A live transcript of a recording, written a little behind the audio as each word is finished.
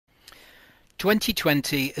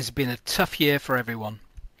2020 has been a tough year for everyone.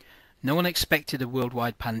 No one expected a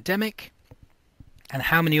worldwide pandemic, and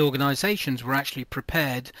how many organizations were actually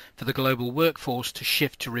prepared for the global workforce to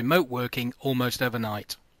shift to remote working almost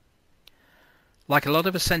overnight. Like a lot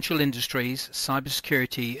of essential industries,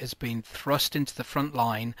 cybersecurity has been thrust into the front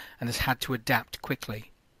line and has had to adapt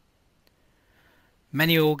quickly.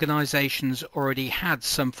 Many organizations already had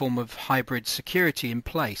some form of hybrid security in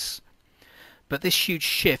place, but this huge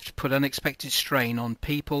shift put unexpected strain on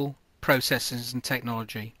people, processes and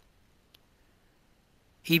technology.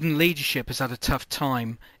 Even leadership has had a tough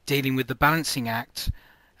time dealing with the balancing act,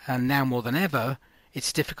 and now more than ever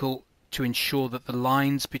it's difficult to ensure that the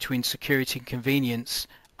lines between security and convenience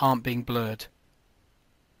aren't being blurred.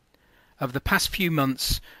 Over the past few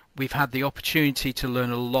months we've had the opportunity to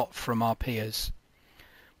learn a lot from our peers.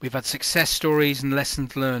 We've had success stories and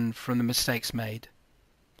lessons learned from the mistakes made.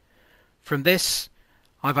 From this,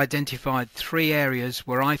 I've identified 3 areas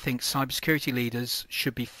where I think cybersecurity leaders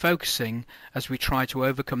should be focusing as we try to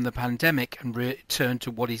overcome the pandemic and return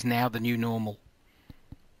to what is now the new normal.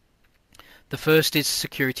 The first is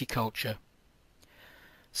security culture.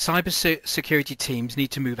 Cybersecurity teams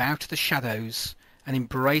need to move out of the shadows and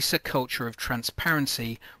embrace a culture of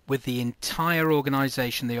transparency with the entire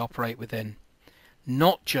organization they operate within,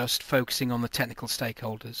 not just focusing on the technical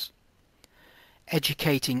stakeholders.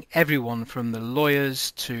 Educating everyone from the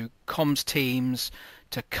lawyers to comms teams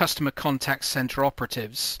to customer contact center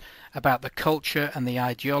operatives about the culture and the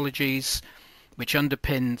ideologies which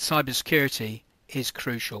underpin cybersecurity is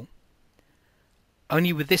crucial.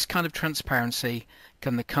 Only with this kind of transparency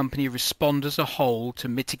can the company respond as a whole to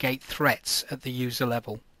mitigate threats at the user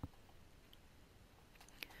level.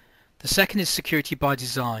 The second is security by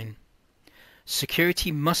design.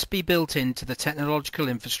 Security must be built into the technological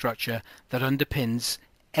infrastructure that underpins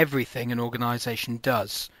everything an organization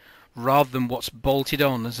does, rather than what's bolted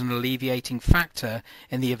on as an alleviating factor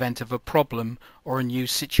in the event of a problem or a new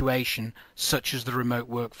situation such as the remote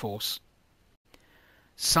workforce.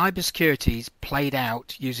 Cybersecurity is played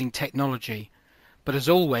out using technology, but as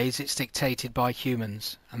always it's dictated by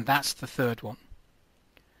humans, and that's the third one.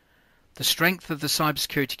 The strength of the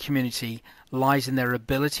cybersecurity community lies in their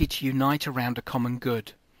ability to unite around a common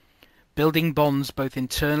good, building bonds both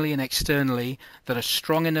internally and externally that are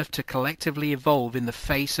strong enough to collectively evolve in the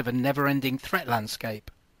face of a never-ending threat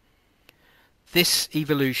landscape. This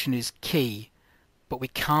evolution is key, but we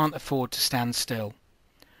can't afford to stand still.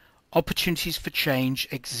 Opportunities for change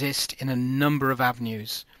exist in a number of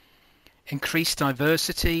avenues. Increased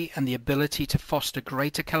diversity and the ability to foster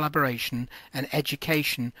greater collaboration and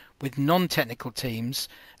education with non-technical teams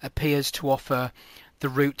appears to offer the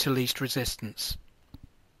route to least resistance.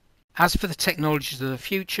 As for the technologies of the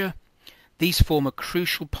future, these form a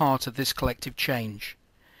crucial part of this collective change.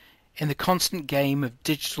 In the constant game of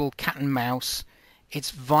digital cat and mouse,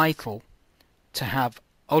 it's vital to have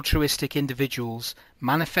altruistic individuals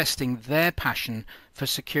manifesting their passion for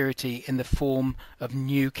security in the form of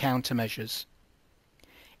new countermeasures.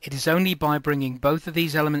 It is only by bringing both of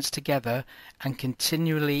these elements together and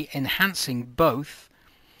continually enhancing both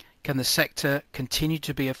can the sector continue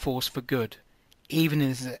to be a force for good,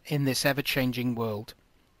 even in this ever-changing world.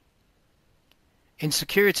 In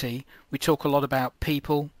security, we talk a lot about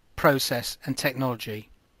people, process and technology,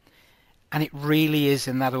 and it really is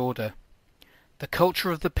in that order. The culture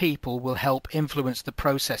of the people will help influence the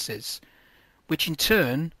processes, which in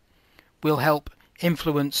turn will help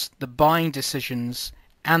influence the buying decisions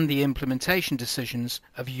and the implementation decisions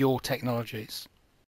of your technologies.